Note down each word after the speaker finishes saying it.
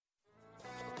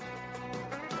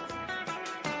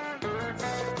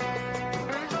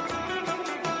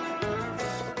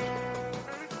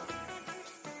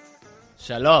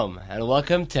Shalom, and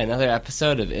welcome to another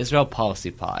episode of Israel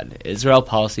Policy Pod, Israel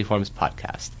Policy Forum's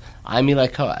podcast. I'm Eli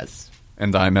Koaz.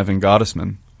 And I'm Evan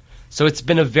Gottesman. So it's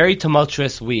been a very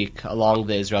tumultuous week along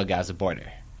the Israel-Gaza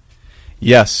border.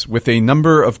 Yes, with a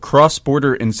number of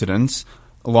cross-border incidents,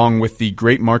 along with the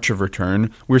Great March of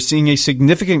Return, we're seeing a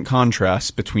significant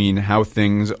contrast between how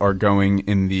things are going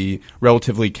in the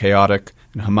relatively chaotic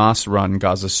and Hamas-run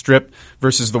Gaza Strip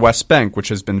versus the West Bank, which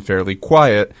has been fairly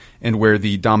quiet, and where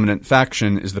the dominant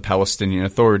faction is the Palestinian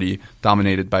Authority,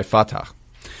 dominated by Fatah.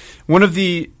 One of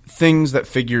the things that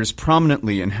figures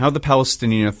prominently in how the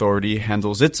Palestinian Authority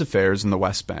handles its affairs in the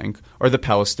West Bank are the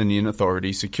Palestinian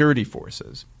Authority security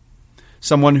forces.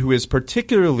 Someone who is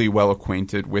particularly well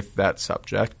acquainted with that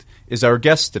subject is our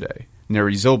guest today,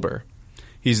 Neri Zilber.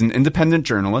 He's an independent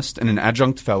journalist and an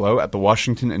adjunct fellow at the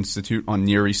Washington Institute on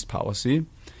Near East Policy.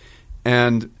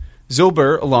 And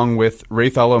Zilber, along with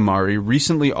Raith Al-Omari,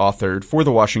 recently authored for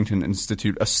the Washington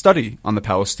Institute a study on the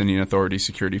Palestinian Authority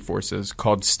security forces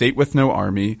called State with No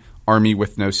Army, Army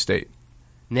with No State.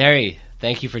 Neri,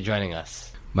 thank you for joining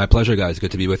us. My pleasure, guys.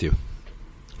 Good to be with you.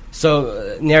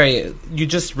 So, Neri, you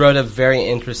just wrote a very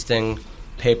interesting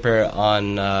paper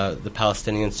on the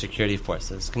Palestinian security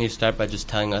forces. Can you start by just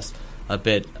telling us a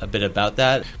bit about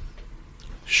that?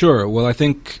 Sure. Well, I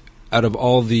think out of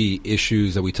all the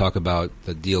issues that we talk about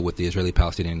that deal with the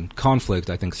Israeli-Palestinian conflict,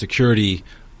 I think security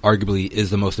arguably is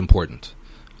the most important.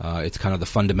 It's kind of the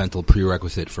fundamental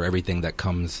prerequisite for everything that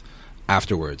comes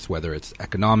afterwards, whether it's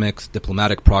economics,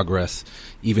 diplomatic progress,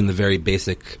 even the very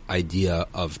basic idea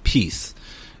of peace.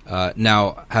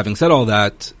 Now, having said all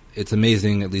that, it's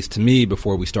amazing, at least to me,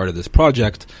 before we started this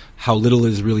project, how little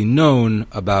is really known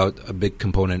about a big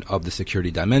component of the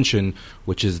security dimension,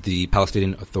 which is the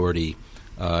Palestinian Authority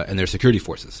and their security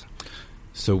forces.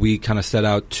 So we kind of set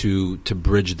out to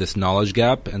bridge this knowledge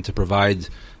gap and to provide,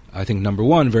 I think, number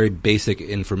one, very basic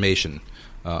information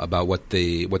about what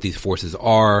these forces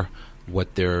are,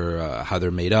 what they're, how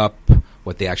they're made up,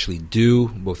 what they actually do,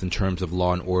 both in terms of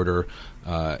law and order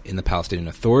in the Palestinian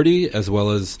Authority, as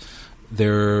well as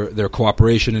their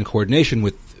cooperation and coordination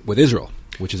with Israel,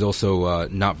 which is also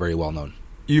not very well known.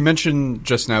 You mentioned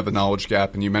just now the knowledge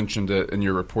gap, and you mentioned it in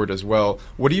your report as well.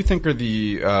 What do you think are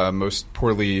the most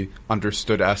poorly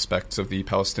understood aspects of the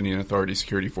Palestinian Authority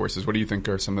security forces? What do you think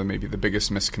are some of maybe the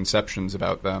biggest misconceptions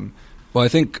about them? Well, I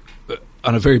think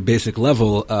on a very basic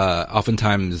level,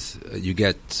 oftentimes you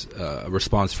get a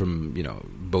response from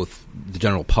both the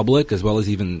general public as well as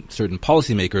even certain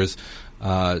policymakers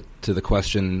to the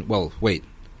question, well, wait,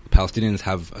 Palestinians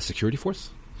have a security force?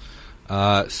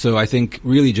 So I think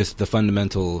really just the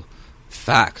fundamental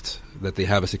fact that they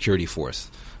have a security force,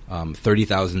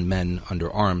 30,000 men under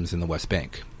arms in the West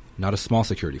Bank, not a small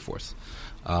security force.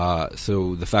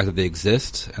 So the fact that they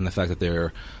exist and the fact that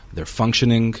they're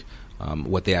functioning,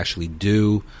 what they actually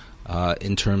do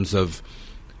in terms of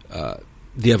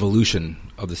the evolution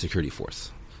of the security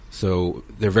force. So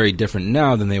they're very different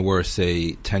now than they were,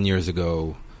 say, 10 years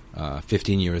ago,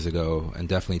 15 years ago, and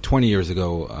definitely 20 years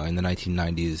ago in the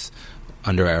 1990s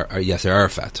under Yasser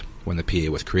Arafat when the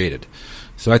PA was created.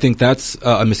 So I think that's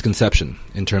a misconception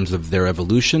in terms of their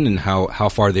evolution and how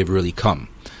far they've really come.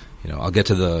 I'll get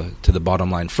to the bottom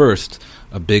line first.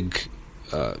 A big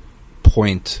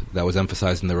point that was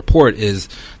emphasized in the report is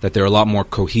that they're a lot more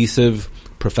cohesive,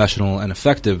 professional, and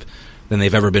effective than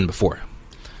they've ever been before.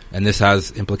 And this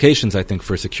has implications, I think,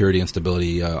 for security and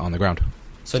stability on the ground.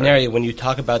 So, Neri, when you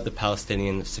talk about the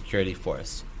Palestinian security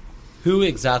force, who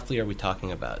exactly are we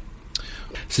talking about?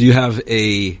 So you have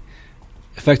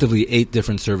effectively 8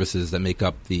 different services that make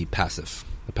up the PASIF,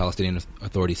 the Palestinian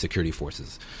Authority Security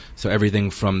Forces. So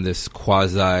everything from this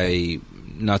quasi,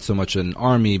 not so much an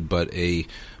army, but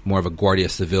more of a Guardia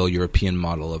Civil European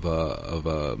model of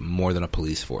a more than a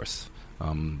police force.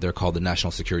 They're called the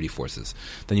National Security Forces.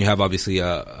 Then you have obviously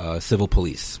a civil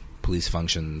police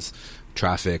functions,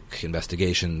 traffic,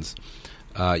 investigations.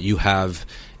 You have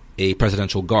a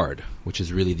presidential guard, which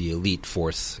is really the elite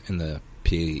force in the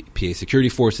PA security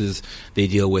forces. They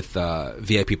deal with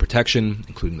VIP protection,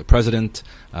 including the president,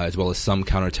 as well as some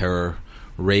counter-terror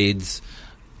raids.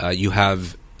 You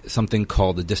have something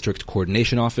called the District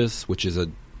Coordination Office, which is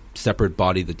a separate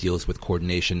body that deals with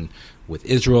coordination with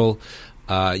Israel.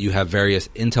 You have various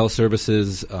intel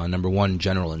services. Number one,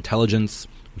 General Intelligence,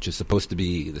 which is supposed to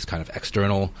be this kind of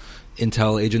external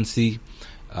intel agency,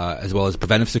 as well as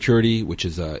Preventive Security, which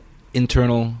is an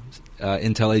internal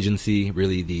intel agency,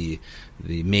 really the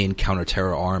main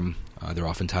counter-terror arm. They're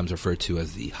oftentimes referred to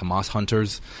as the Hamas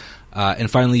hunters. And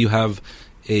finally, you have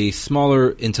a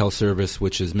smaller intel service,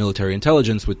 which is military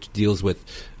intelligence, which deals with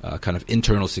kind of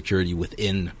internal security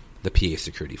within the PA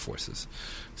security forces.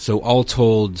 So all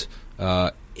told,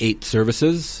 8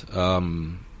 services.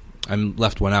 I'm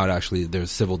left one out, actually.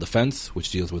 There's civil defense,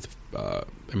 which deals with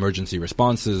emergency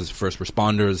responses, first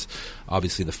responders,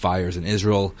 obviously the fires in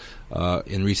Israel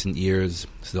in recent years.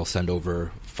 So they'll send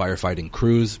over firefighting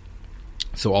crews.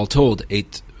 So all told,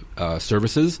 8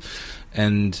 services,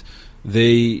 and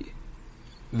they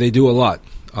do a lot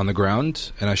on the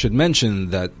ground. And I should mention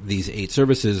that these 8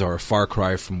 services are a far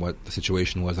cry from what the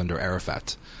situation was under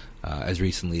Arafat as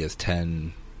recently as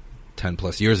 10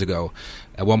 plus years ago.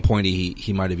 At one point,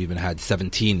 he might have even had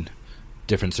 17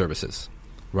 different services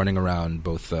running around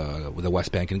both the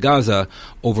West Bank and Gaza,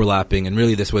 overlapping, and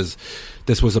really this was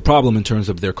a problem in terms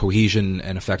of their cohesion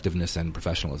and effectiveness and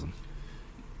professionalism.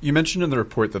 You mentioned in the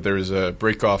report that there is a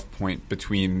break-off point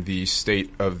between the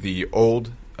state of the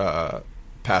old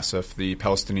PASIF, the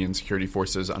Palestinian Security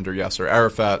Forces under Yasser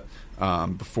Arafat,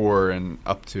 before and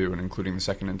up to and including the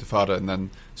Second Intifada, and then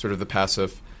sort of the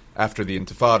PASIF after the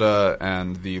Intifada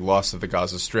and the loss of the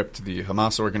Gaza Strip to the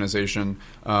Hamas organization.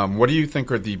 What do you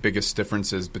think are the biggest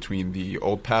differences between the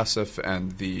old PASIF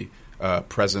and the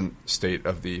present state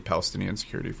of the Palestinian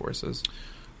Security Forces?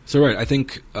 So right, I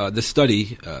think this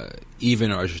study,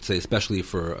 even, or I should say especially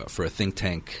for a think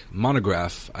tank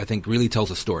monograph, I think really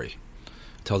tells a story.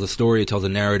 It tells a story, it tells a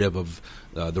narrative of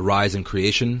the rise and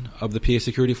creation of the PA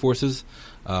security forces,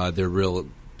 their real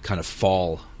kind of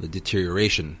fall, the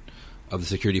deterioration of the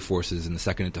security forces in the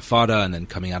Second Intifada, and then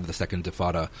coming out of the Second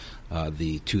Intifada,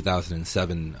 the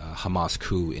 2007 Hamas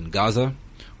coup in Gaza,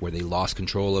 where they lost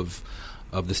control of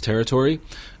this territory.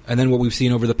 And then what we've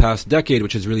seen over the past decade,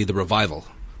 which is really the revival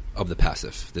of the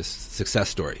PASIF, this success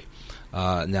story.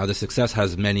 Now, the success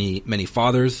has many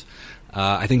fathers.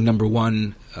 I think number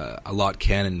one, a lot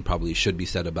can and probably should be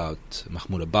said about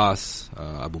Mahmoud Abbas,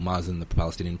 Abu Mazen, the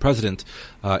Palestinian president.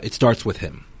 It starts with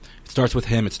him.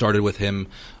 It started with him,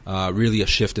 really a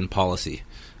shift in policy,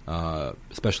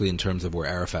 especially in terms of where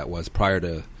Arafat was prior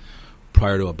to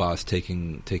Abbas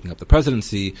taking up the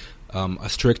presidency, a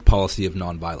strict policy of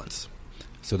nonviolence.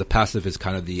 So the PASIF is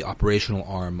kind of the operational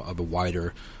arm of a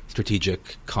wider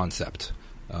strategic concept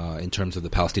in terms of the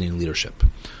Palestinian leadership.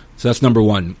 So that's number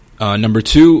one. Number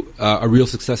two, a real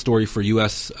success story for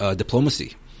U.S.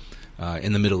 diplomacy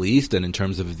in the Middle East and in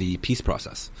terms of the peace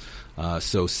process.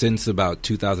 So since about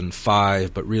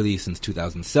 2005, but really since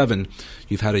 2007,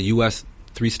 you've had a U.S.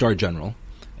 3-star general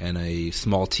and a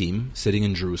small team sitting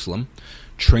in Jerusalem,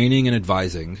 training and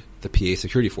advising the PA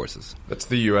security forces. That's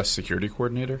the U.S. Security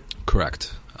Coordinator?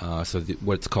 Correct. So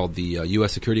what's called the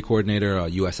U.S. Security Coordinator,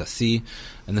 USSC,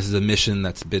 and this is a mission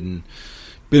that's been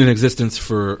in existence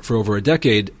for over a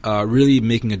decade, really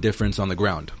making a difference on the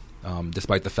ground.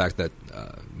 Despite the fact that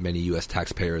many U.S.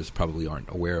 taxpayers probably aren't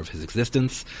aware of his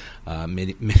existence,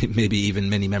 maybe even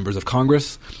many members of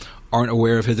Congress aren't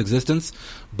aware of his existence,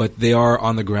 but they are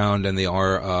on the ground and they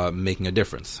are making a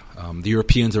difference. The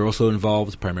Europeans are also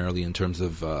involved, primarily in terms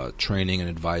of training and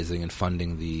advising and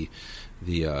funding the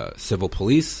civil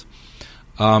police.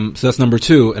 So that's number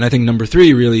two. And I think number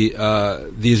three, really,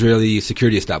 the Israeli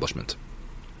security establishment.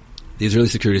 The Israeli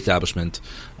security establishment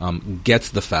gets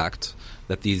the fact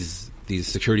that these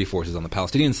security forces on the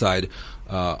Palestinian side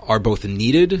are both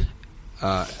needed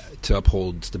to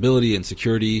uphold stability and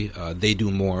security. They do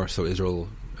more, so Israel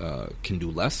can do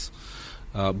less.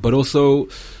 But also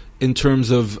in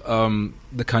terms of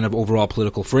the kind of overall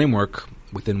political framework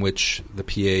within which the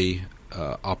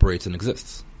PA operates and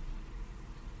exists.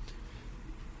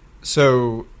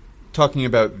 So, talking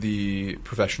about the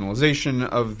professionalization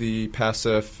of the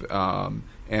PASIF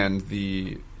and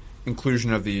the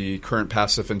inclusion of the current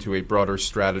PASIF into a broader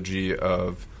strategy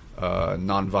of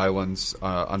nonviolence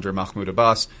under Mahmoud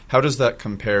Abbas, how does that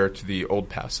compare to the old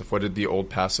PASIF? What did the old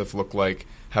PASIF look like?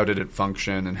 How did it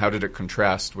function? And how did it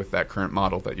contrast with that current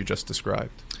model that you just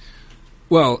described?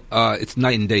 Well, it's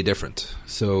night and day different.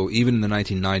 So even in the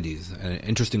 1990s, an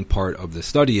interesting part of the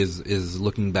study is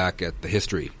looking back at the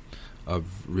history of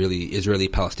really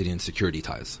Israeli-Palestinian security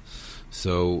ties.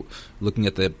 So looking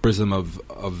at the prism of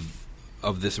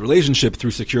this relationship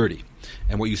through security.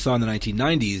 And what you saw in the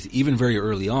 1990s, even very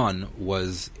early on,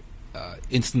 was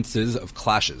instances of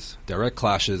clashes, direct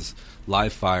clashes,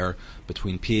 live fire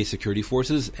between PA security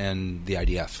forces and the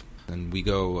IDF. And we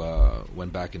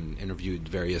went back and interviewed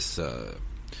various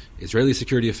Israeli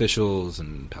security officials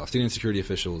and Palestinian security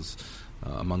officials,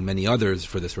 among many others,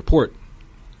 for this report.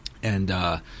 And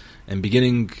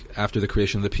beginning after the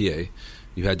creation of the PA,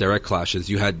 you had direct clashes.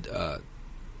 You had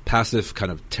PASIF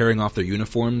kind of tearing off their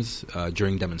uniforms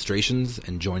during demonstrations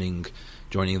and joining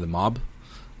the mob.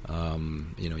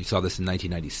 You saw this in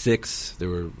 1996. There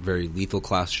were very lethal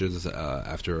clashes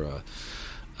after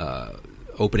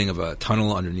opening of a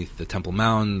tunnel underneath the Temple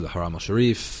Mount, the Haram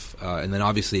al-Sharif, and then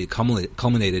obviously it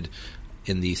culminated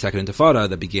in the Second Intifada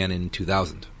that began in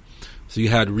 2000. So you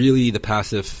had really the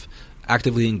PASIF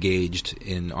actively engaged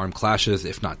in armed clashes,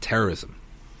 if not terrorism,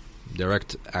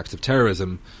 direct acts of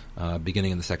terrorism,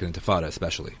 beginning in the Second Intifada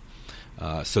especially.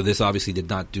 So this obviously did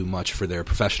not do much for their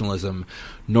professionalism,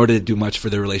 nor did it do much for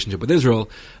their relationship with Israel,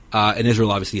 and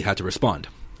Israel obviously had to respond.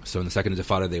 So in the Second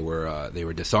Intifada, they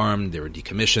were disarmed, they were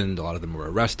decommissioned, a lot of them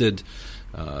were arrested,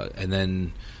 and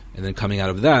then coming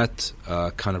out of that,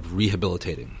 kind of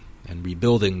rehabilitating and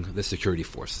rebuilding the security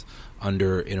force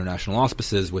under international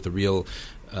auspices with a real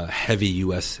heavy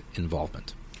U.S.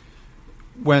 involvement.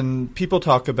 When people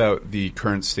talk about the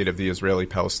current state of the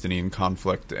Israeli-Palestinian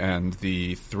conflict and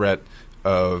the threat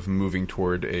of moving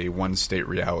toward a one-state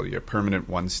reality, a permanent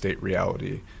one-state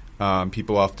reality,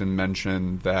 people often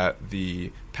mention that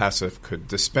the PASIF could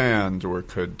disband or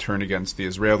could turn against the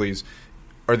Israelis.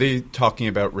 Are they talking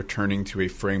about returning to a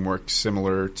framework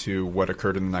similar to what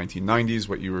occurred in the 1990s,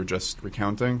 what you were just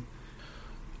recounting?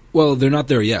 Well, they're not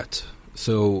there yet.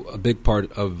 So a big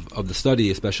part of the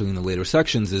study, especially in the later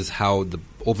sections, is how the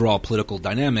overall political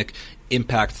dynamic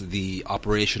impacts the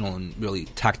operational and really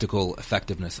tactical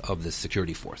effectiveness of this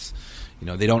security force.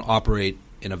 They don't operate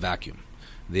in a vacuum.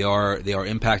 They are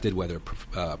impacted, whether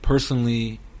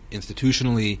personally,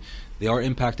 institutionally, they are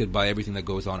impacted by everything that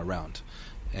goes on around.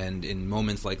 And in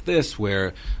moments like this,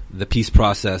 where the peace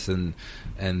process and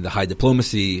the high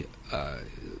diplomacy,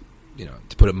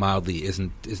 to put it mildly,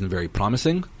 isn't very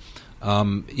promising.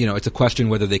 It's a question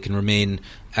whether they can remain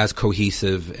as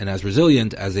cohesive and as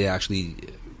resilient as they actually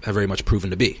have very much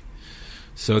proven to be.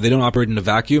 So they don't operate in a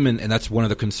vacuum, and that's one of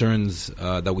the concerns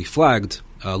that we flagged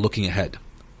looking ahead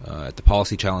at the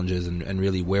policy challenges and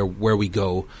really where we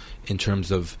go in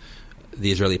terms of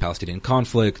the Israeli-Palestinian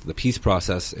conflict, the peace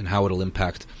process, and how it'll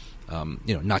impact,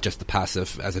 not just the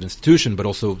PASIF as an institution, but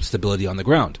also stability on the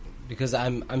ground. Because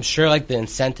I'm sure the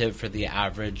incentive for the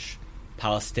average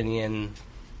Palestinian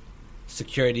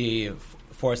security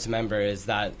force member is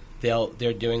that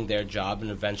they're doing their job and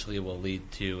eventually will lead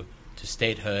to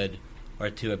statehood or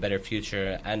to a better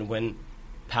future. And when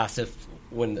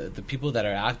the people that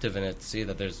are active in it see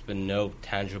that there's been no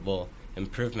tangible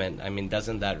improvement,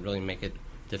 doesn't that really make it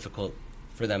difficult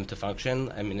for them to function?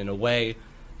 In a way,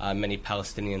 many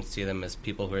Palestinians see them as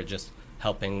people who are just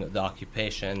helping the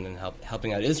occupation and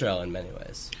helping out Israel in many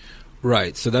ways.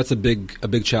 Right. So that's a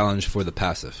big challenge for the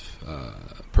PASIF.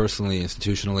 Personally,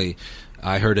 institutionally,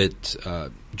 I heard it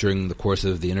during the course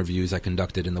of the interviews I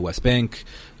conducted in the West Bank.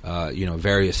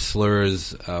 Various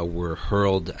slurs were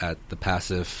hurled at the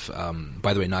PASIF.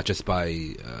 By the way, not just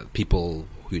by people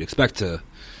who you'd expect to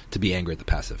be angry at the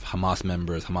PASIF, Hamas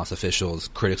members, Hamas officials,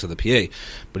 critics of the PA,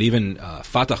 but even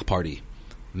Fatah party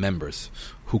members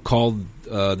who called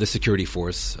the security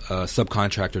force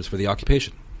subcontractors for the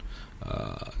occupation.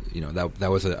 That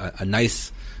was a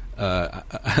nice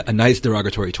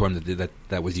derogatory term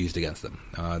that was used against them.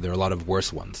 There are a lot of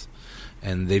worse ones,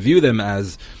 and they view them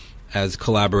as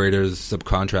collaborators,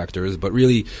 subcontractors, but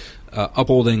really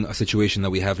upholding a situation that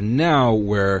we have now,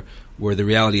 where the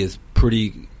reality is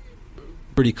pretty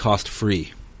cost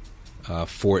free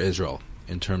for Israel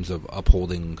in terms of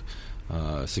upholding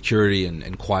security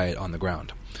and quiet on the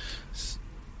ground.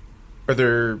 Are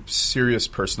there serious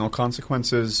personal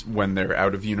consequences when they're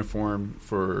out of uniform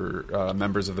for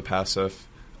members of the PASIF,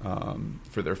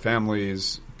 for their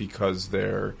families, because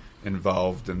they're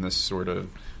involved in this sort of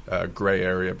gray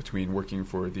area between working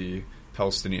for the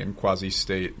Palestinian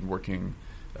quasi-state and working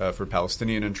for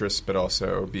Palestinian interests, but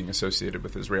also being associated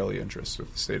with Israeli interests,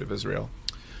 with the state of Israel?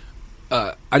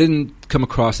 I didn't come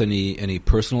across any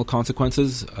personal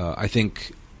consequences. I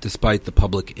think despite the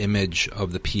public image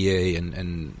of the PA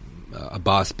and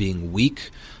Abbas being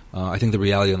weak, I think the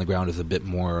reality on the ground is a bit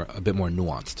more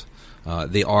nuanced.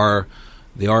 They are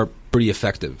pretty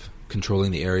effective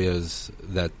controlling the areas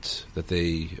that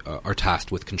they are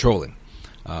tasked with controlling,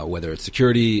 whether it's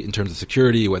security, in terms of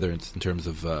security, whether it's in terms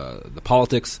of the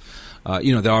politics. There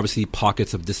are obviously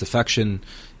pockets of disaffection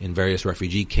in various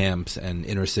refugee camps and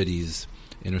inner cities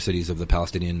of the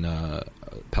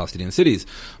Palestinian cities,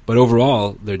 but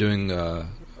overall they're doing a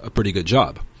pretty good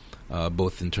job.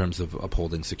 Both in terms of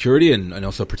upholding security and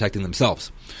also protecting themselves,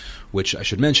 which I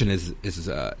should mention is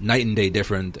night and day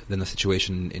different than the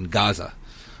situation in Gaza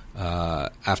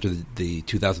after the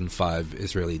 2005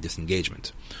 Israeli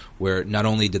disengagement, where not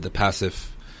only did the PASIF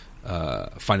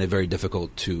find it very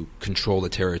difficult to control the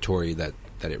territory that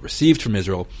it received from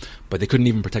Israel, but they couldn't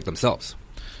even protect themselves.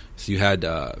 So you had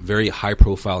very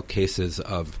high-profile cases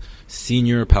of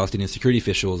senior Palestinian security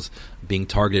officials being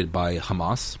targeted by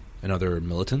Hamas and other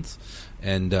militants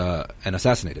and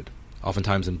assassinated,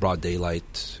 oftentimes in broad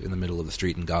daylight in the middle of the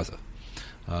street in Gaza.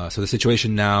 So the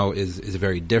situation now is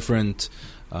very different.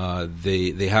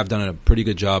 They have done a pretty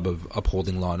good job of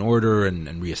upholding law and order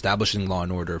and reestablishing law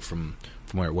and order from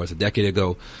where it was a decade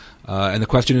ago. And the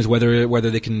question is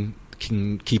whether they can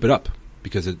keep it up,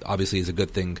 because it obviously is a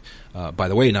good thing, by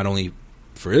the way, not only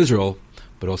for Israel,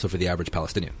 but also for the average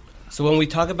Palestinian. So when we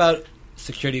talk about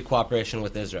security cooperation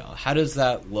with Israel, how does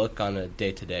that look on a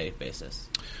day-to-day basis?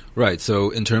 Right. So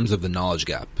in terms of the knowledge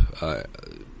gap, a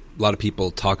lot of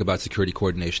people talk about security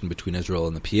coordination between Israel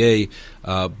and the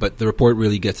PA, but the report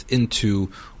really gets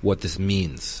into what this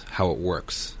means, how it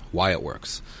works, why it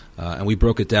works. And we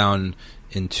broke it down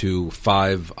into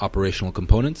 5 operational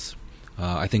components.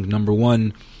 I think number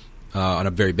 1, on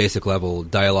a very basic level,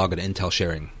 dialogue and intel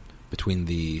sharing between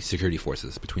the security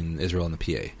forces, between Israel and the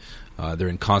PA. They're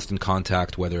in constant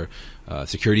contact, whether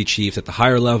security chiefs at the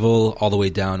higher level, all the way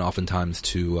down oftentimes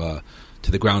to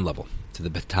the ground level, to the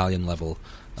battalion level.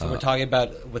 So we're talking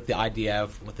about with the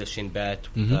IDF, with the Shin Bet,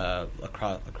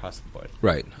 across the board.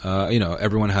 Right.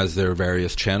 Everyone has their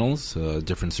various channels.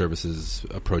 Different services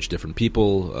approach different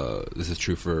people. This is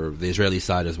true for the Israeli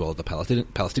side as well as the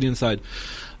Palestinian side.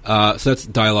 So that's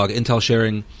dialogue, intel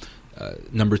sharing.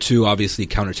 Number 2, obviously,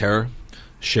 counterterror.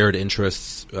 Shared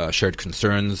interests, shared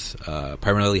concerns,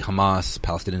 primarily Hamas,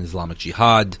 Palestinian Islamic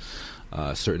Jihad,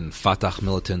 certain Fatah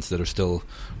militants that are still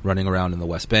running around in the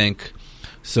West Bank.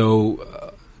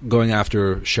 So going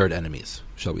after shared enemies,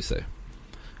 shall we say.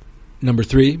 Number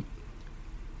 3,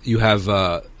 you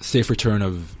have safe return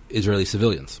of Israeli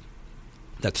civilians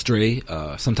that stray,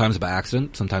 sometimes by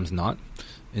accident, sometimes not,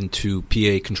 into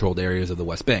PA-controlled areas of the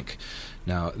West Bank.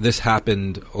 Now, this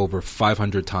happened over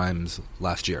 500 times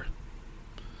last year.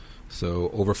 So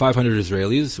over 500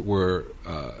 Israelis were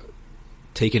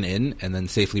taken in and then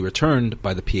safely returned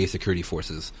by the PA security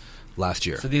forces last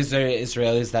year. So these are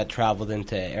Israelis that traveled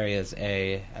into areas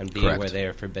A and B, Correct. where they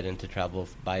are forbidden to travel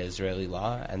by Israeli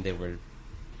law, and they were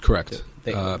Correct.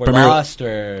 They were lost,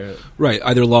 or right,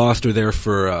 either lost or there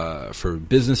for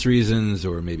business reasons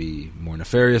or maybe more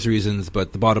nefarious reasons.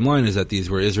 But the bottom line is that these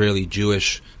were Israeli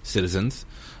Jewish citizens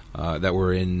that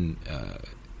were in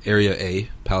Area A,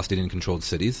 Palestinian-controlled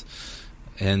cities,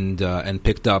 and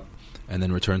picked up and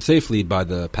then returned safely by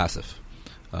the PASIF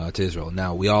to Israel.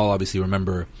 Now, we all obviously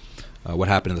remember what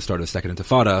happened at the start of the Second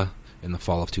Intifada in the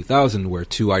fall of 2000, where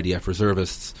 2 IDF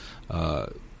reservists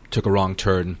took a wrong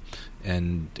turn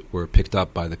and were picked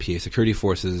up by the PA security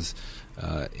forces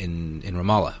in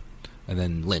Ramallah and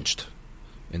then lynched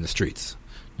in the streets.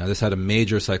 Now, this had a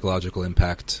major psychological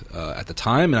impact at the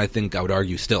time, and I think I would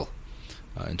argue still,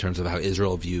 in terms of how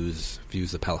Israel views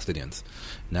the Palestinians.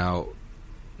 Now,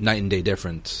 night and day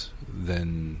different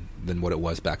than what it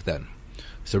was back then.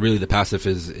 So really the PASIF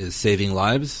is saving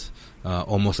lives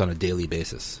almost on a daily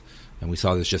basis. And we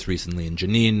saw this just recently in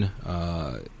Jenin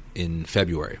in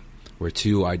February, where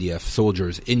 2 IDF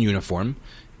soldiers in uniform,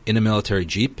 in a military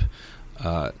jeep,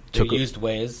 they used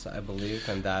Waze, I believe,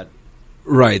 and that...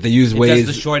 Right, they used Waze. It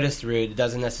does the shortest route. It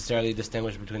doesn't necessarily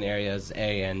distinguish between areas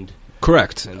A and...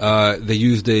 Correct. They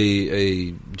used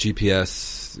a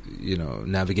GPS,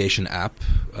 navigation app.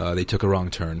 They took a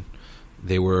wrong turn.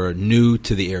 They were new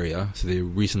to the area, so they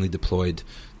recently deployed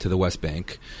to the West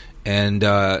Bank, and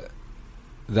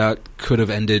that could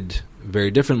have ended very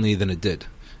differently than it did.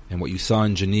 And what you saw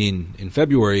in Jenin in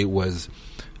February was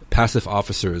PASIF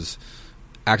officers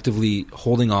actively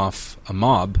holding off a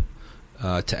mob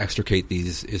to extricate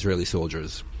these Israeli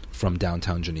soldiers from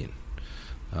downtown Jenin.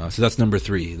 So that's number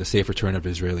 3, the safe return of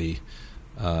Israeli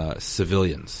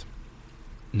civilians.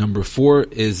 Number 4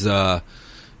 is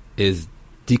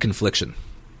deconfliction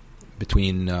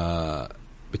between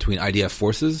IDF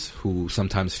forces, who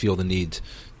sometimes feel the need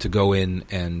to go in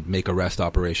and make arrest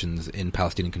operations in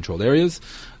Palestinian-controlled areas,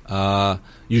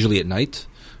 usually at night.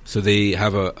 So they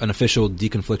have an official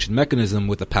deconfliction mechanism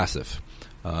with the PASIF.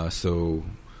 So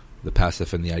the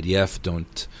PASIF and the IDF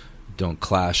don't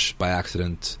clash by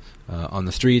accident on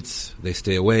the streets. They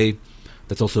stay away.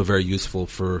 That's also very useful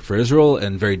for Israel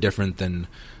and very different than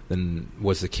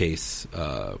was the case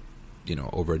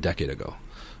over a decade ago.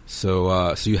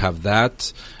 So you have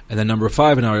that. And then number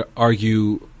 5, and I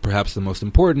argue perhaps the most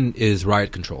important, is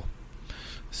riot control.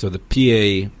 So the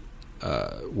PA,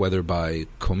 whether by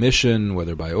commission,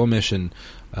 whether by omission,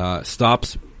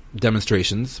 stops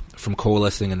demonstrations from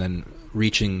coalescing and then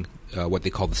reaching what they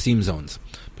call the seam zones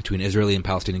between Israeli and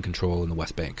Palestinian control in the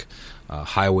West Bank,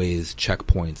 highways,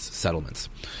 checkpoints, settlements.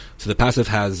 So the PASIF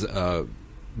has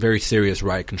very serious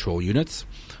riot control units,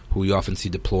 who you often see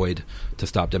deployed to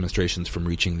stop demonstrations from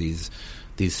reaching these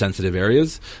sensitive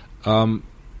areas.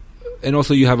 And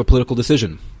also you have a political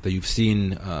decision that you've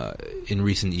seen in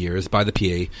recent years by the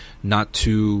PA not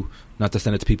to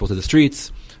send its people to the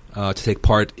streets to take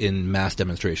part in mass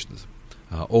demonstrations.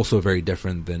 Also very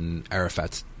different than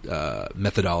Arafat's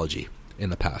methodology in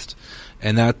the past.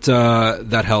 And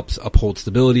that helps uphold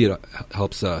stability, it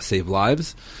helps save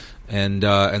lives. And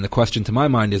the question to my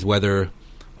mind is whether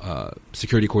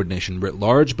security coordination writ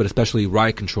large, but especially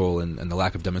riot control and the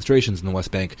lack of demonstrations in the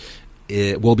West Bank,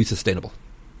 it will be sustainable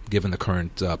given the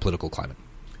current political climate.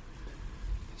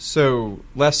 So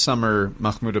last summer,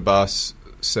 Mahmoud Abbas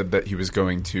said that he was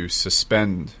going to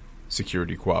suspend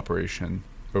security cooperation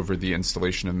over the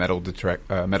installation of metal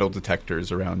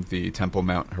detectors around the Temple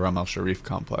Mount Haram al-Sharif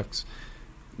complex.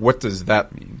 What does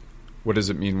that mean? What does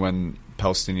it mean when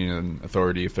Palestinian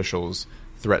Authority officials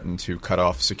threaten to cut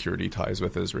off security ties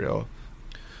with Israel?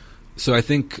 So I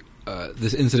think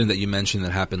this incident that you mentioned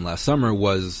that happened last summer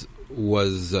was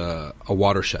a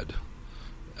watershed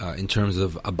in terms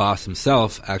of Abbas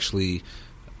himself actually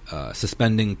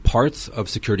suspending parts of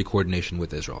security coordination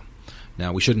with Israel.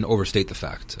 Now, we shouldn't overstate the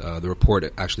fact. The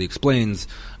report actually explains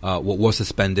what was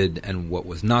suspended and what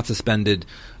was not suspended.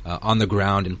 On the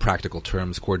ground, in practical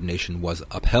terms, coordination was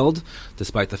upheld,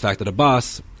 despite the fact that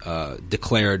Abbas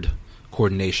declared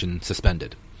coordination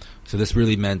suspended. So this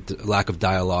really meant lack of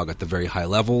dialogue at the very high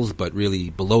levels, but really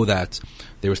below that,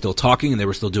 they were still talking and they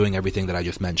were still doing everything that I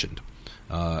just mentioned.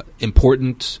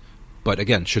 Important, but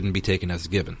again, shouldn't be taken as a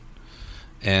given.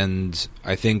 And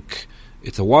I think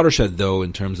it's a watershed, though,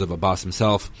 in terms of Abbas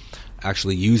himself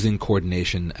actually using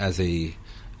coordination as a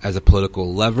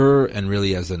political lever and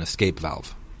really as an escape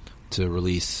valve to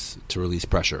release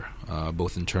pressure,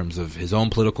 both in terms of his own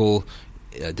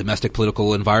domestic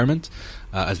political environment,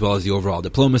 as well as the overall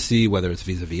diplomacy, whether it's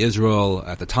vis-a-vis Israel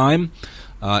at the time.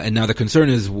 And now the concern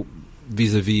is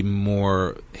vis-a-vis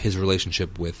more his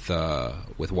relationship with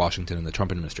Washington and the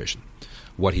Trump administration,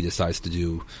 what he decides to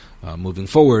do moving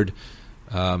forward,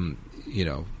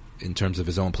 in terms of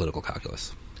his own political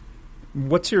calculus.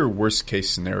 What's your worst-case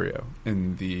scenario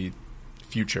in the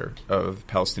future of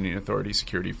Palestinian Authority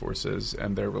security forces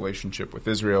and their relationship with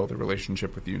Israel, their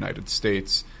relationship with the United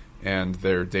States, and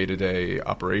their day-to-day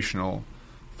operational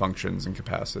functions and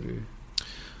capacity?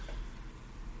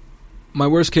 My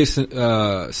worst-case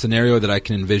scenario that I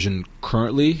can envision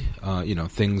currently,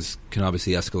 things can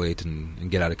obviously escalate and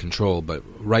get out of control, but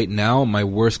right now, my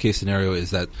worst-case scenario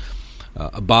is that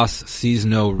Abbas sees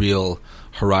no real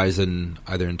horizon,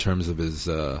 either in terms of his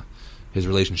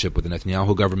relationship with the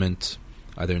Netanyahu government,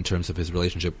 either in terms of his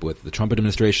relationship with the Trump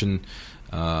administration,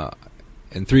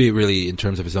 and three, really in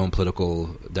terms of his own political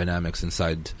dynamics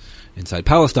inside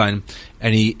Palestine,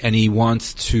 and he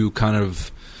wants to kind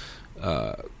of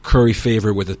curry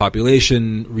favor with the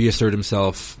population, reassert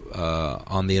himself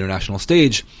on the international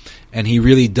stage, and he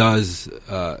really does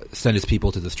send his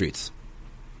people to the streets.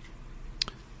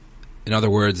 In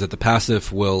other words, that the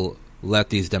PASIF will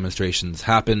let these demonstrations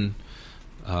happen,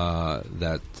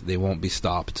 that they won't be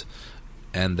stopped,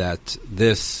 and that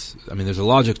there's a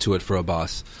logic to it for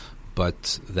Abbas,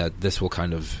 but that this will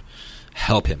kind of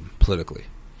help him politically.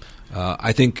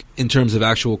 I think in terms of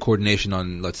actual coordination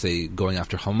on, let's say, going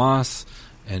after Hamas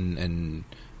and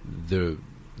the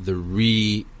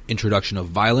reintroduction of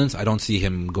violence, I don't see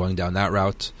him going down that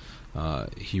route.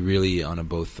 He really, on a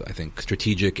both, I think,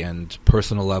 strategic and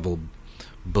personal level,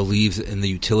 believes in the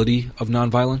utility of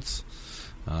nonviolence.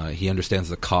 He understands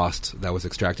the cost that was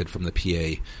extracted from the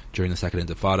PA during the Second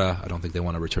Intifada. I don't think they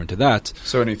want to return to that.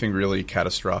 So anything really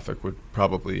catastrophic would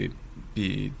probably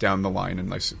be down the line in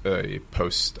like a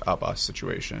post-Abbas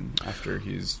situation after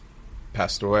he's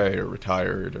passed away or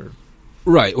retired or...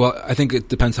 Right. Well, I think it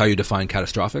depends how you define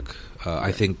catastrophic.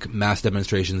 I think mass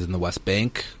demonstrations in the West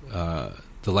Bank, the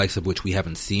likes of which we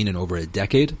haven't seen in over a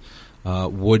decade,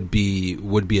 would be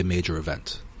a major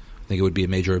event. I think it would be a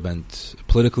major event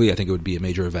politically. I think it would be a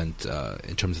major event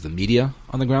in terms of the media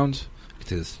on the ground.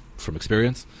 It is from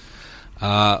experience.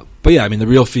 But yeah, the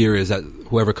real fear is that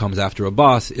whoever comes after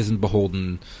Abbas isn't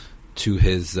beholden to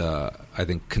his, I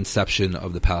think, conception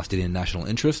of the Palestinian national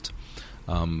interest.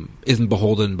 Isn't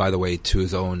beholden, by the way, to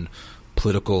his own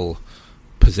political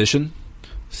position.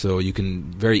 So you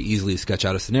can very easily sketch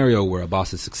out a scenario where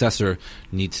Abbas's successor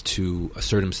needs to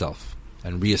assert himself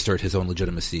and reassert his own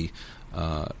legitimacy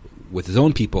with his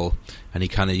own people, and he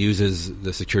kind of uses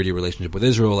the security relationship with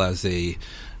Israel as a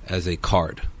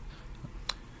card.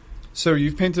 So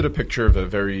you've painted a picture of a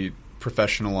very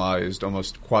professionalized,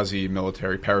 almost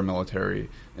quasi-military, paramilitary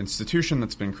institution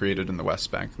that's been created in the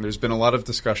West Bank. And there's been a lot of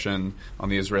discussion on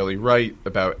the Israeli right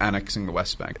about annexing the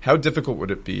West Bank. How difficult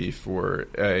would it be for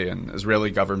an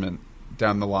Israeli government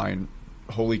down the line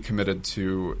wholly committed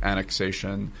to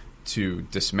annexation to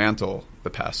dismantle the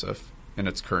PASIF in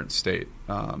its current state?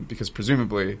 Because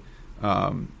presumably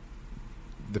the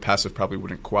PASIF probably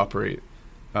wouldn't cooperate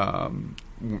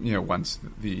once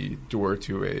the door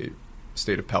to a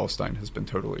state of Palestine has been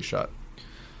totally shut.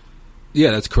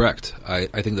 Yeah, that's correct. I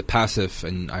think the PASIF,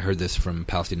 and I heard this from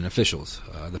Palestinian officials,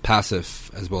 the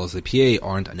PASIF as well as the PA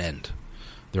aren't an end.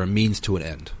 They're a means to an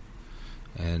end.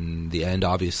 And the end,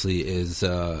 obviously, is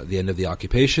the end of the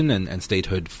occupation and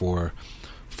statehood for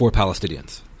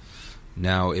Palestinians.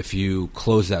 Now, if you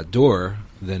close that door,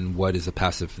 then what is the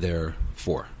PASIF there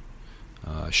for?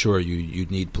 Sure, you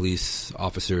need police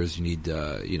officers, you need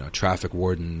traffic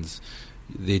wardens.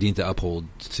 They need to uphold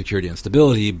security and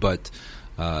stability, but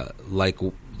like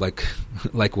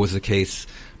was the case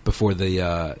before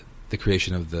the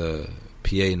creation of the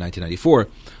PA in 1994,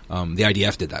 the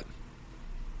IDF did that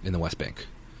in the West Bank.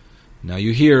 Now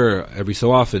you hear every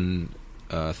so often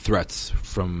threats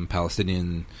from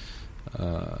Palestinian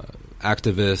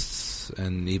activists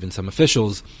and even some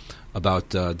officials about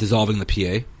dissolving the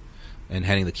PA and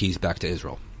handing the keys back to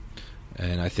Israel.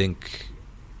 And I think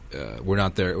we're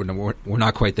not there. We're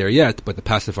not quite there yet, but the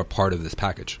PASIF are part of this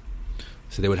package.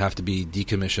 So they would have to be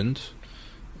decommissioned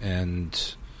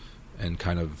and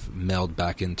kind of meld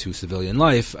back into civilian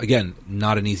life. Again,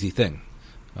 not an easy thing.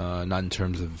 Not in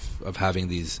terms of having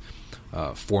these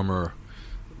former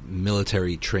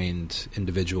military-trained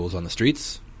individuals on the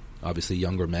streets, obviously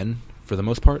younger men for the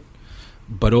most part,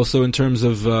 but also in terms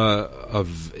of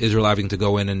Israel having to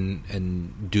go in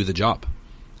and do the job.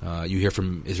 You hear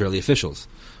from Israeli officials,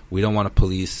 we don't want to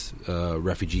police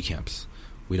refugee camps.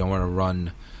 We don't want to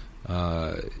run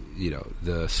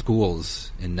the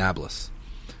schools in Nablus.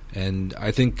 And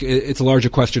I think it's a larger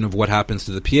question of what happens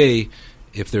to the PA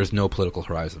if there's no political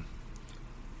horizon.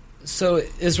 So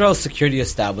Israel's security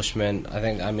establishment,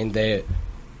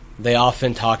 they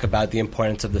often talk about the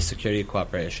importance of the security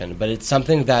cooperation, but it's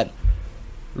something that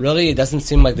really doesn't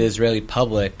seem like the Israeli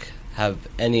public have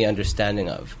any understanding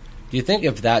of. Do you think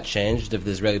if that changed, if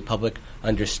the Israeli public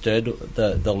understood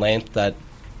the length that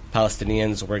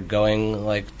Palestinians were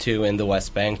going to in the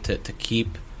West Bank to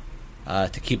keep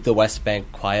the West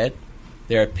Bank quiet,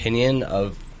 their opinion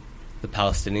of the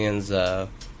Palestinians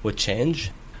would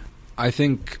change? I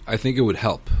think it would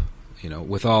help.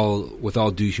 With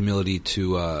all due humility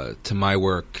to my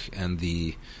work and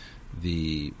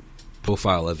the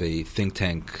profile of a think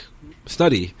tank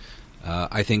study,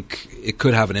 I think it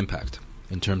could have an impact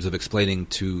in terms of explaining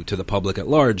to the public at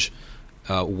large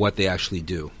what they actually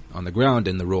do on the ground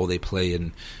and the role they play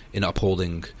in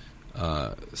upholding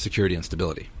security and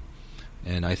stability.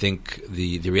 And I think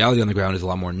the reality on the ground is a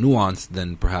lot more nuanced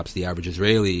than perhaps the average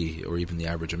Israeli or even the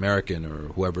average American or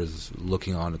whoever is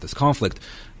looking on at this conflict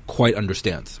quite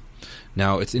understands.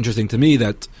 Now, it's interesting to me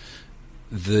that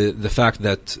the fact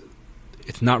that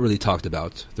it's not really talked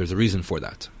about, there's a reason for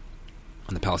that.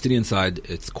 On the Palestinian side,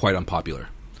 it's quite unpopular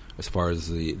as far as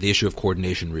the issue of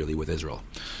coordination really with Israel.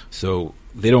 So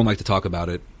they don't like to talk about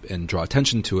it and draw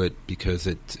attention to it because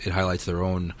it highlights their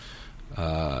own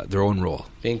role.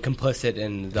 Being complicit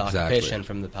in the occupation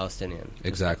from the Palestinians.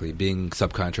 Exactly. Being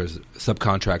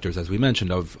subcontractors, as we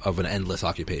mentioned, of an endless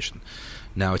occupation.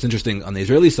 Now, it's interesting, on the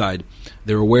Israeli side,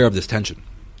 they're aware of this tension,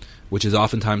 which is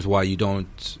oftentimes why you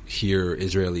don't hear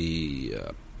Israeli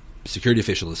security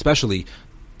officials, especially,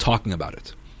 talking about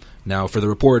it. Now, for the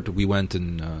report, we went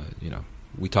and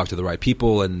we talked to the right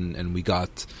people, and we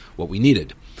got what we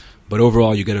needed. But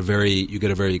overall, you get a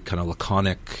very kind of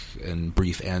laconic and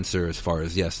brief answer as far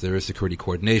as, yes, there is security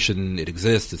coordination, it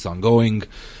exists, it's ongoing,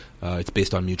 it's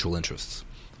based on mutual interests.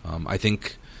 I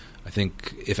think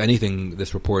if anything,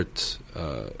 this report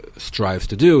strives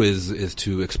to do is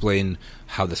to explain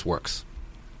how this works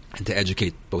and to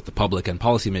educate both the public and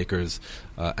policymakers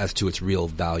as to its real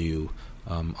value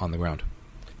on the ground.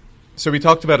 So we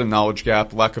talked about a knowledge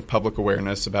gap, lack of public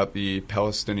awareness about the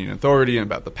Palestinian Authority and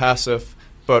about the PASIF.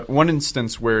 But one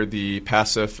instance where the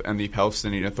PASIF and the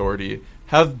Palestinian Authority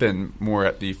have been more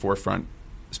at the forefront,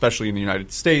 especially in the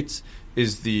United States,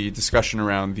 is the discussion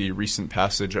around the recent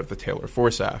passage of the Taylor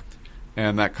Force Act.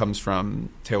 And that comes from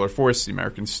Taylor Force, the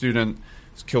American student,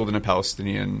 was killed in a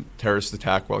Palestinian terrorist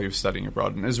attack while he was studying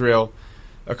abroad in Israel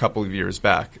a couple of years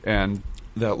back. And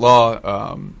that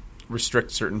law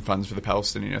restricts certain funds for the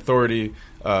Palestinian Authority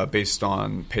based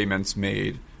on payments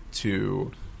made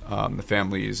to the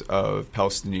families of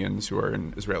Palestinians who are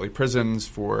in Israeli prisons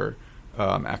for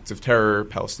acts of terror,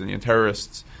 Palestinian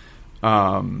terrorists.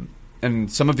 And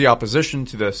some of the opposition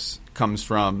to this comes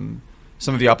from,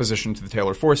 some of the opposition to the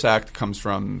Taylor Force Act comes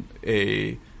from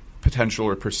a potential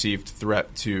or perceived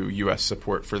threat to U.S.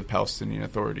 support for the Palestinian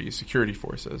Authority security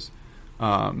forces.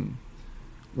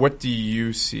 What do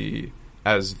you see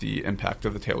as the impact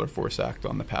of the Taylor Force Act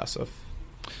on the PASIF?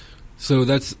 So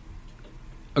that's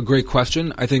a great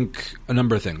question. I think a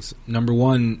number of things. Number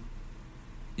one,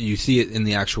 you see it in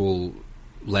the actual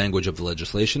language of the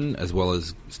legislation, as well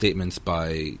as statements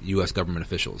by U.S. government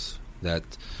officials, that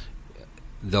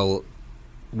they'll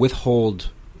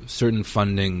withhold certain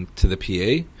funding to the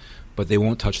PA, but they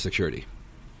won't touch security.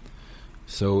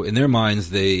 So in their minds,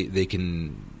 they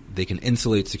can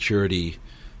insulate security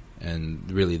and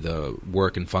really the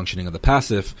work and functioning of the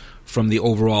PASIF from the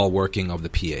overall working of the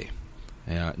PA.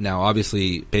 Now,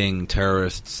 obviously, paying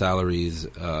terrorists salaries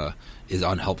is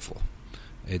unhelpful.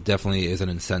 It definitely is an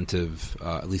incentive,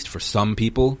 at least for some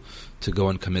people, to go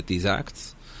and commit these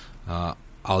acts.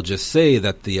 I'll just say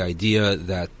that the idea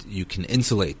that you can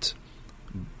insulate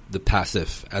the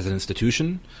PASIF as an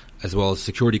institution, as well as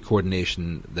security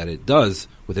coordination that it does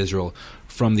with Israel,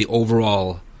 from the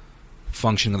overall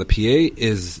function of the PA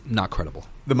is not credible.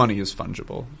 The money is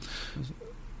fungible.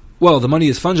 Well, the money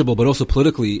is fungible, but also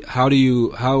politically, how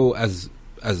as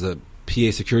a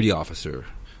PA security officer,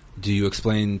 do you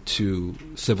explain to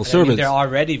civil servants? They're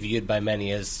already viewed by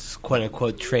many as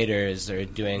quote-unquote traitors or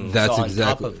doing on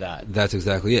top of that. That's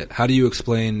exactly it. How do you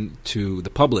explain to the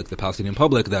public, the Palestinian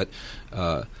public, that,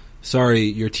 sorry,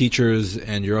 your teachers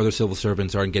and your other civil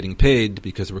servants aren't getting paid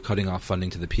because we're cutting off funding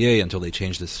to the PA until they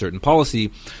change this certain policy,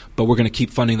 but we're going to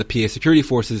keep funding the PA security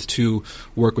forces to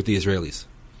work with the Israelis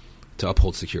to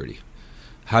uphold security?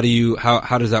 How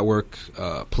does that work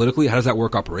politically? How does that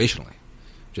work operationally,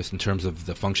 just in terms of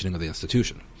the functioning of the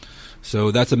institution?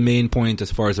 So that's a main point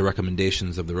as far as the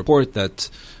recommendations of the report, that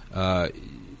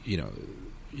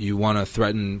you want to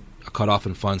threaten a cutoff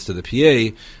in funds to the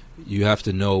PA. You have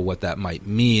to know what that might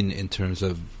mean in terms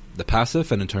of the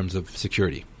PASIF and in terms of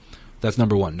security. That's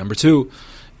number one. Number two,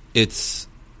 it's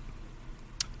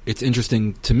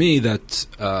interesting to me that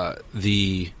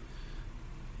the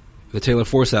Taylor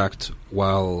Force Act,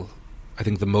 while I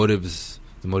think the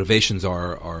motivations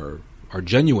are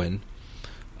genuine,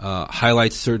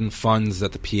 highlights certain funds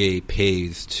that the PA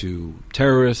pays to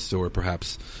terrorists or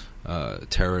perhaps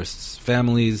terrorists'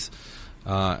 families.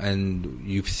 And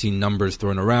you've seen numbers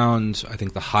thrown around. I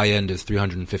think the high end is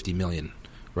 $350 million,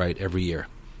 right, every year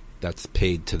that's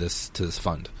paid to this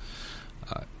fund.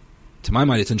 To my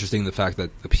mind, it's interesting the fact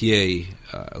that the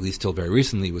PA, at least till very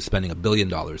recently, was spending $1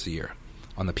 billion a year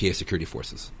on the PA security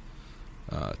forces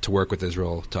to work with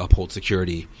Israel to uphold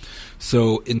security.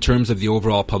 So in terms of the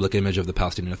overall public image of the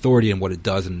Palestinian Authority and what it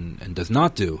does and does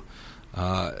not do,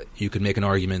 you could make an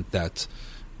argument that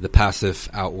the PASIF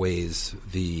outweighs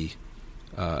the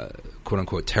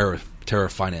quote-unquote terror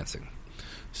financing.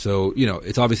 So,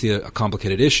 it's obviously a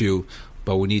complicated issue,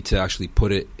 but we need to actually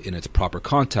put it in its proper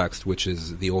context, which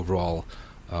is the overall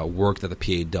work that the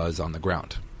PA does on the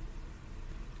ground.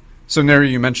 So, Neri,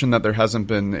 you mentioned that there hasn't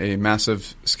been a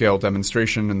massive scale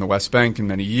demonstration in the West Bank in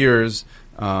many years,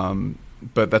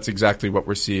 but that's exactly what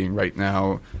we're seeing right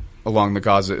now along the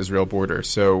Gaza-Israel border.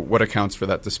 So what accounts for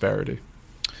that disparity?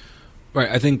 Right.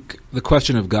 I think the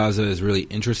question of Gaza is really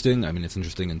interesting. I mean, it's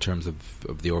interesting in terms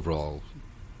of the overall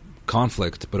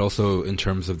conflict, but also in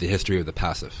terms of the history of the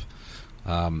PASIF.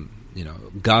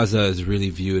 Gaza is really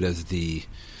viewed as the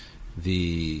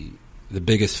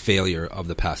biggest failure of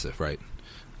the PASIF, right?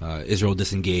 Israel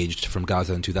disengaged from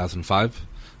Gaza in 2005,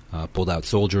 pulled out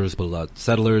soldiers, pulled out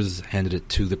settlers, handed it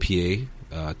to the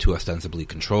PA to ostensibly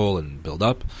control and build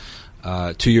up.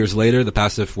 2 years later, the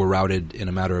PASIF were routed in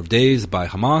a matter of days by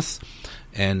Hamas,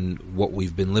 and what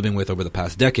we've been living with over the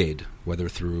past decade, whether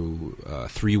through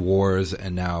 3 wars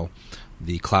and now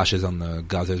the clashes on the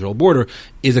Gaza-Israel border,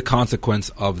 is a consequence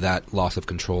of that loss of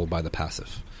control by the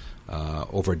PASIF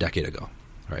over a decade ago,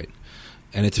 right?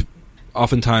 And it's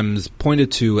oftentimes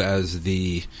pointed to as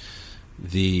the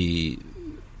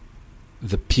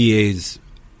PA's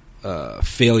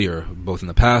failure, both in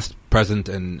the past, present,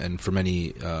 and for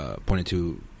many pointed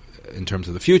to in terms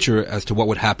of the future, as to what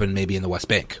would happen maybe in the West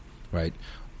Bank, right?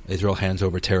 Israel hands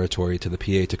over territory to the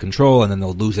PA to control, and then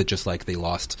they'll lose it just like they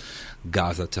lost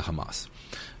Gaza to Hamas.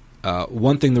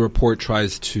 One thing the report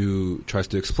tries to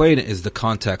explain is the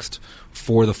context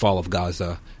for the fall of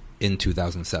Gaza in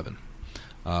 2007.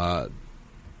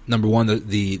 Number one,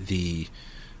 the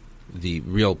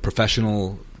real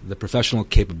professional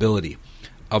capability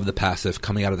of the PASIF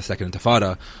coming out of the Second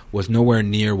Intifada was nowhere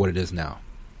near what it is now.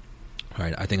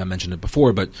 Right? I think I mentioned it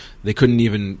before, but they couldn't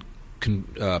even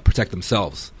protect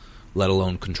themselves, let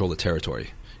alone control the territory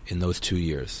in those 2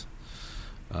 years.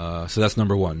 So that's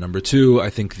number one. Number two, I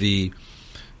think the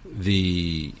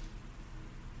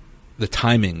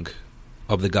timing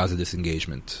of the Gaza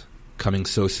disengagement, coming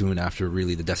so soon after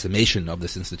really the decimation of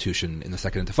this institution in the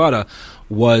Second Intifada,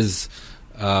 was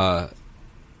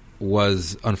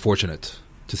unfortunate,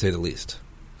 to say the least.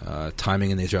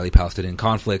 Timing in the Israeli-Palestinian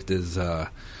conflict is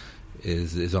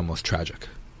almost tragic,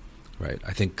 right?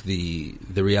 I think the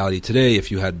reality today, if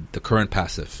you had the current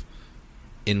passive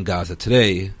in Gaza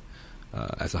today,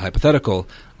 as a hypothetical,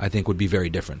 I think would be very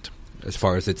different as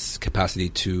far as its capacity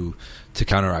to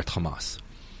counteract Hamas.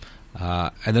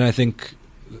 And then I think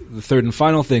the third and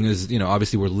final thing is,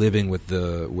 obviously we're living with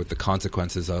the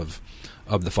consequences of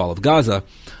the fall of Gaza.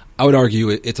 I would argue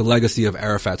it's a legacy of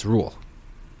Arafat's rule.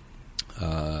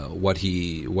 What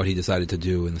he decided to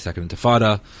do in the Second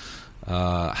Intifada,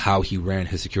 how he ran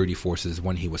his security forces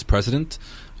when he was president.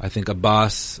 I think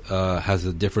Abbas has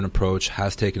a different approach,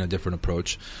 has taken a different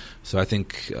approach. So I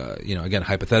think, again,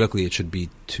 hypothetically, it should be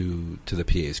to the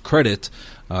PA's credit.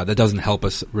 That doesn't help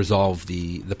us resolve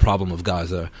the problem of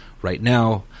Gaza right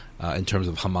now, in terms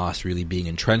of Hamas really being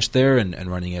entrenched there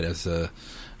and running it as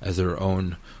their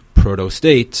own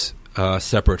proto-state,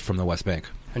 separate from the West Bank.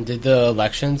 And did the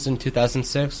elections in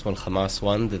 2006, when Hamas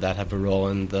won, did that have a role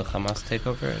in the Hamas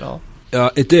takeover at all?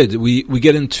 It did. We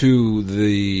get into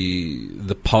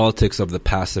the politics of the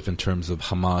passive in terms of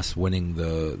Hamas winning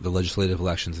the legislative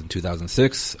elections in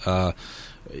 2006.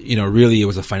 Really it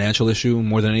was a financial issue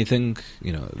more than anything.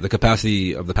 The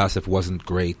capacity of the passive wasn't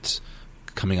great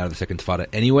coming out of the Second Intifada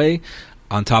anyway.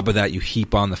 On top of that, you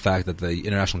heap on the fact that the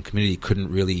international community couldn't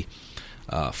really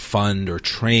fund or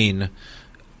train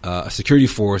a security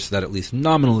force that at least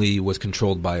nominally was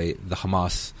controlled by the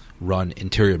Hamas-run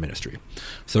Interior Ministry.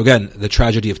 So again, the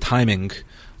tragedy of timing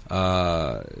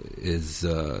is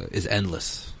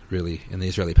endless, really, in the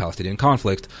Israeli-Palestinian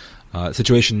conflict. The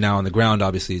situation now on the ground,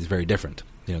 obviously, is very different.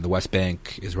 The West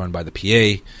Bank is run by the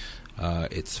PA.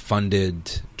 It's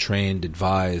funded, trained,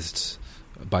 advised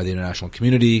by the international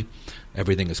community.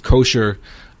 Everything is kosher.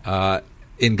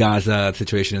 In Gaza, the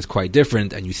situation is quite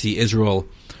different, and you see Israel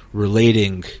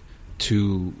relating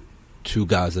to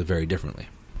Gaza very differently.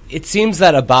 It seems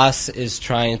that Abbas is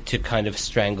trying to kind of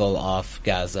strangle off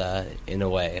Gaza in a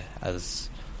way, as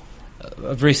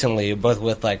of recently, both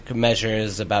with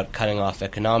measures about cutting off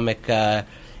economic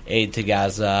aid to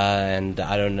Gaza, and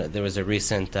I don't know, there was a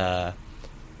recent,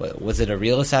 was it a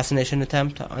real assassination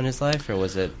attempt on his life, or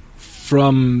was it?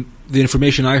 From the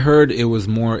information I heard, it was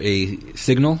more a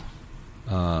signal.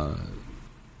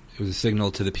 It was a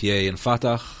signal to the PA and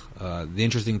Fatah. The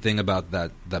interesting thing about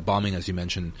that bombing, as you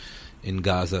mentioned, in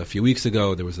Gaza a few weeks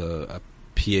ago, there was a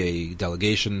PA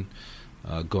delegation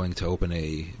going to open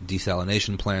a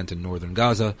desalination plant in northern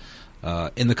Gaza.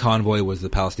 In the convoy was the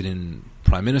Palestinian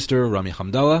Prime Minister, Rami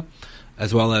Hamdallah,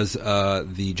 as well as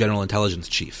the General Intelligence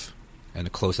Chief and a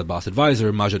close Abbas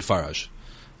advisor, Majid Faraj,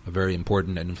 a very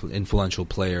important and influential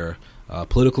player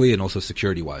politically and also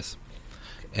security-wise.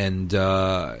 And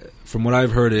from what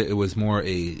I've heard, it was more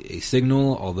a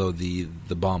signal, although the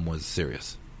bomb was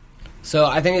serious. So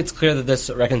I think it's clear that this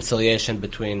reconciliation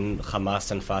between Hamas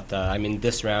and Fatah,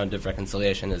 this round of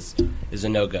reconciliation is a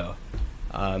no-go.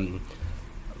 But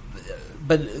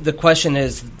the question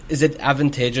is it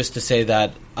advantageous to say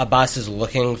that Abbas is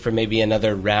looking for maybe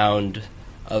another round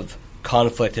of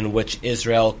conflict in which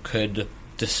Israel could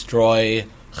destroy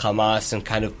Hamas and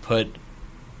kind of put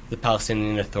the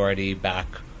Palestinian Authority back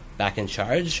in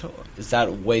charge? Is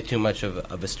that way too much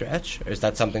of a stretch, or is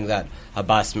that something that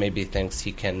Abbas maybe thinks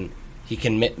he can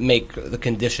make the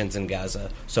conditions in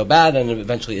Gaza so bad, and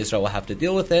eventually Israel will have to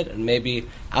deal with it, and maybe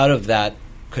out of that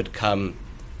could come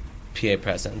PA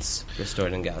presence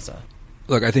restored in Gaza?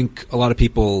 Look, I think a lot of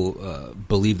people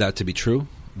believe that to be true,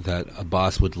 that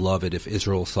Abbas would love it if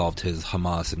Israel solved his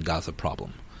Hamas and Gaza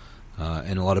problem.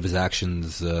 And a lot of his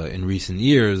actions in recent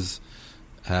years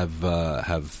have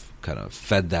kind of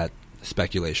fed that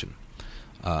speculation.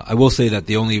 I will say that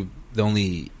the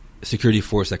only security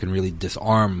force that can really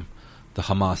disarm the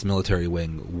Hamas military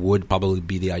wing would probably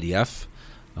be the IDF.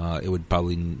 It would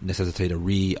probably necessitate a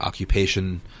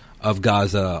reoccupation of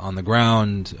Gaza on the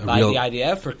ground. By the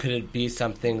IDF, or could it be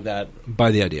something that... By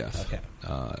the IDF. Okay.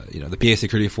 The PA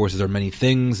security forces are many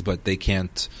things, but they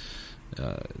can't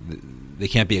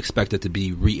be expected to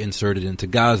be reinserted into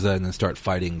Gaza and then start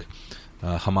fighting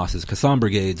Hamas's Qassam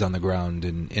brigades on the ground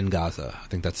in Gaza. I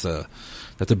think that's a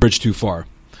bridge too far.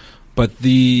 But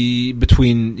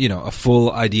between a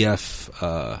full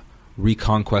IDF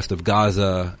reconquest of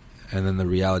Gaza and then the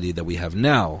reality that we have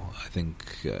now, I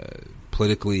think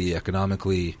politically,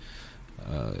 economically,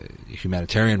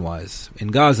 humanitarian-wise. In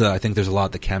Gaza, I think there's a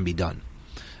lot that can be done.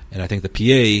 And I think the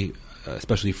PA,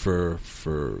 especially for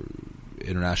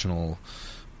international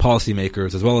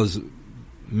policymakers, as well as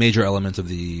major elements of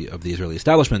the Israeli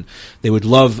establishment, they would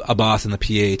love Abbas and the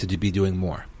PA to be doing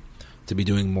more. To be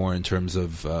doing more in terms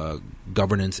of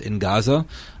governance in Gaza,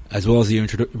 as well as the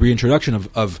reintroduction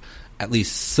of at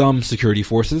least some security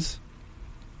forces,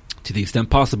 to the extent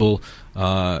possible,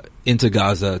 into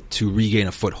Gaza to regain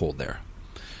a foothold there.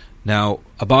 Now,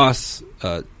 Abbas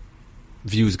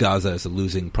views Gaza as a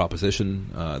losing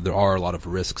proposition. There are a lot of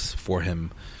risks for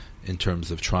him in terms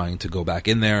of trying to go back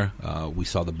in there. We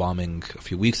saw the bombing a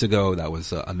few weeks ago. That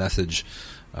was a message,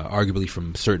 arguably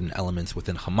from certain elements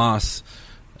within Hamas,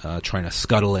 trying to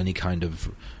scuttle any kind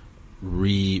of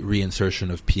reinsertion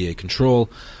of PA control.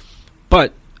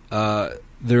 But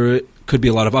there could be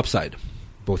a lot of upside,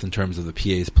 both in terms of the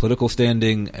PA's political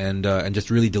standing and just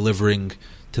really delivering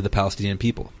to the Palestinian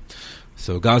people.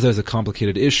 So Gaza is a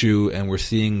complicated issue, and we're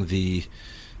seeing the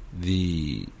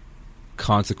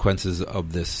consequences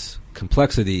of this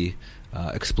complexity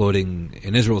exploding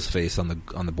in Israel's face on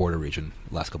the border region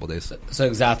the last couple of days. So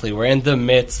exactly, we're in the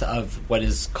midst of what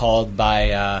is called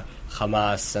by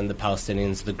Hamas and the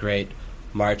Palestinians the Great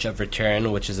March of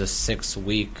Return, which is a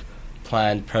 6-week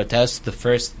planned protest, the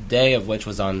first day of which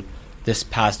was on this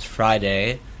past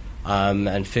Friday,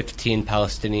 and 15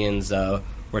 Palestinians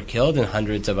were killed and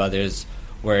hundreds of others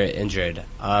were injured.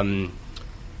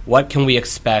 What can we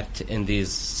expect in these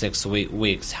 6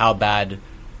 weeks? How bad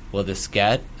will this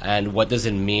get? And what does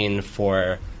it mean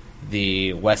for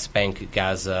the West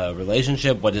Bank-Gaza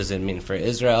relationship? What does it mean for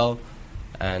Israel?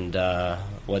 And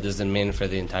what does it mean for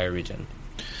the entire region?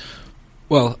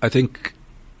 Well, I think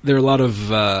there are a lot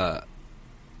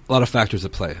of factors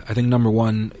at play. I think number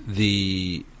one,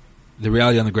 the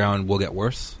reality on the ground will get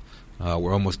worse.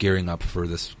 We're almost gearing up for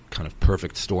this kind of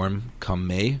perfect storm come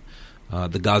May.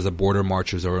 The Gaza border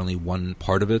marches are only one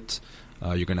part of it.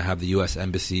 You're going to have the U.S.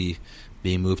 Embassy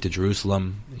being moved to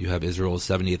Jerusalem. You have Israel's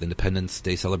 70th Independence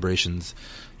Day celebrations.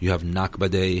 You have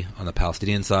Nakba Day on the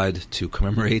Palestinian side to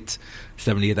commemorate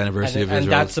 70th anniversary of Israel.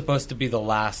 And that's supposed to be the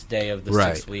last day of the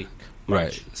 6-week march.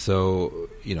 Right. So,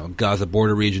 Gaza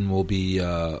border region will be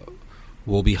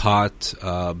hot,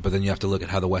 but then you have to look at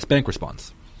how the West Bank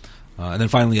responds. And then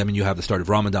finally, you have the start of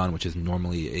Ramadan, which is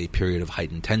normally a period of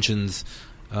heightened tensions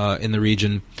in the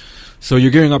region. So you're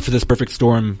gearing up for this perfect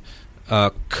storm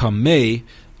come May.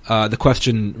 The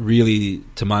question really,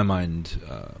 to my mind,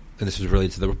 and this was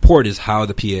related to the report, is how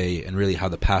the PA and really how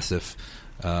the passive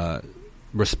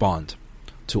respond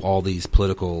to all these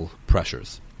political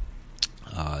pressures.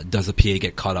 Does the PA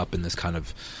get caught up in this kind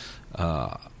of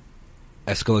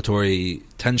escalatory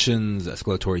tensions,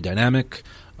 escalatory dynamic,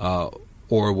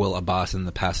 or will Abbas and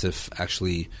the passive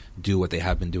actually do what they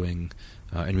have been doing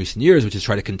in recent years, which is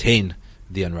try to contain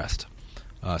the unrest?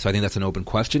 So I think that's an open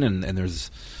question, and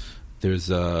there's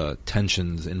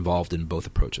tensions involved in both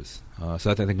approaches. So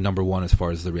that's, I think, number one as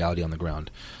far as the reality on the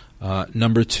ground.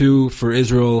 Number two, for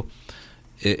Israel,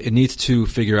 it needs to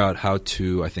figure out how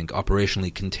to, I think,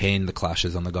 operationally contain the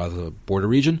clashes on the Gaza border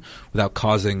region without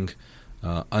causing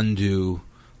undue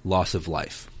loss of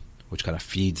life, which kind of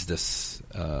feeds this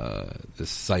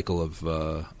cycle of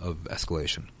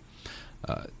escalation.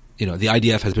 The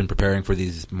IDF has been preparing for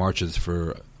these marches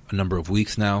for a number of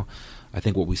weeks now. I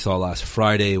think what we saw last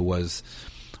Friday was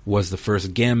the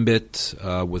first gambit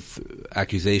with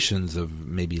accusations of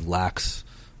maybe lax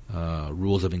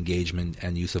rules of engagement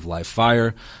and use of live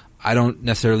fire. I don't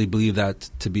necessarily believe that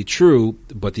to be true,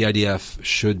 but the IDF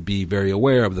should be very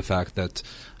aware of the fact that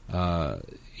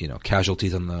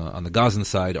casualties on the Gazan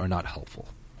side are not helpful,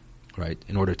 right?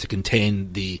 In order to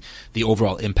contain the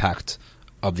overall impact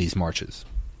of these marches.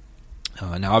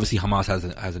 Now, obviously, Hamas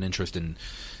has an interest in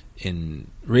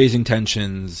raising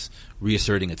tensions,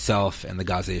 reasserting itself and the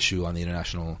Gaza issue on the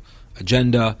international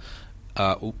agenda,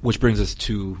 which brings us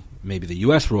to maybe the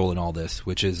U.S. role in all this,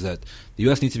 which is that the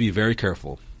U.S. needs to be very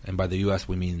careful, and by the U.S.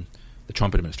 we mean the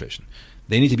Trump administration.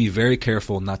 They need to be very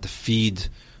careful not to feed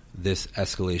this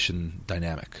escalation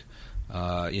dynamic.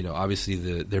 Obviously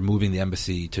they're moving the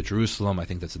embassy to Jerusalem. I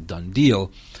think that's a done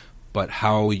deal, but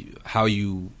how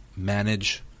you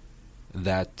manage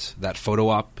that photo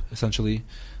op, essentially,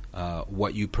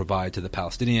 what you provide to the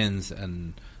Palestinians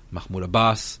and Mahmoud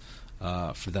Abbas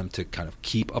for them to kind of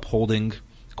keep upholding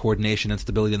coordination and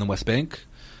stability in the West Bank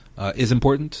is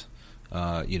important.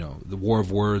 The war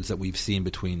of words that we've seen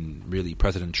between really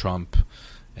President Trump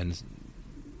and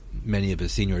many of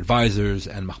his senior advisors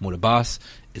and Mahmoud Abbas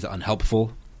is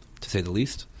unhelpful, to say the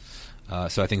least.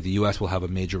 So I think the U.S. will have a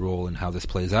major role in how this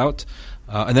plays out.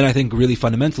 And then I think really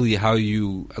fundamentally how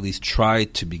you at least try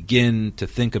to begin to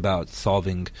think about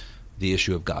solving the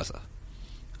issue of Gaza,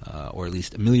 or at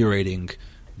least ameliorating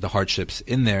the hardships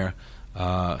in there,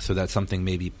 so that something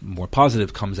maybe more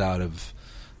positive comes out of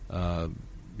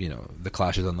the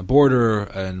clashes on the border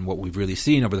and what we've really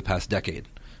seen over the past decade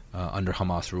under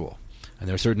Hamas rule. And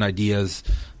there are certain ideas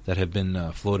that have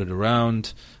been floated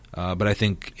around, but I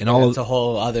think it's a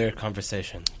whole other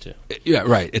conversation too. Yeah,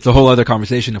 right. It's a whole other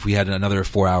conversation. If we had another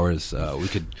 4 hours, we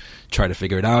could try to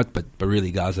figure it out. But really,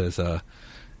 Gaza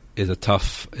is a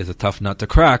tough nut to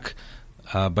crack.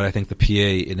 But I think the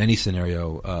PA in any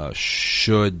scenario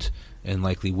should and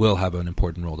likely will have an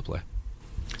important role to play.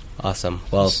 Awesome.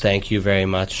 Well, thank you very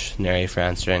much, Neri, for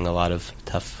answering a lot of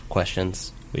tough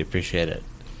questions. We appreciate it.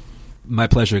 My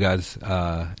pleasure, guys.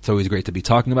 It's always great to be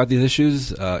talking about these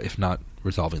issues, if not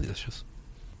resolving these issues.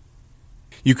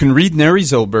 You can read Neri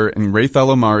Zilber and Raith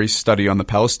El-Omari's study on the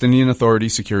Palestinian Authority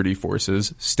Security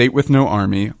Forces, State with No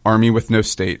Army, Army with No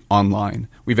State, online.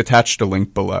 We've attached a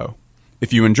link below.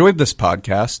 If you enjoyed this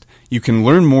podcast, you can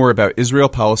learn more about Israel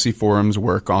Policy Forum's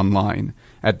work online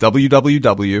at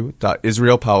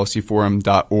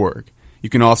www.israelpolicyforum.org. You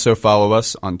can also follow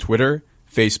us on Twitter,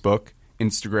 Facebook,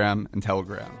 Instagram, and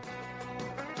Telegram.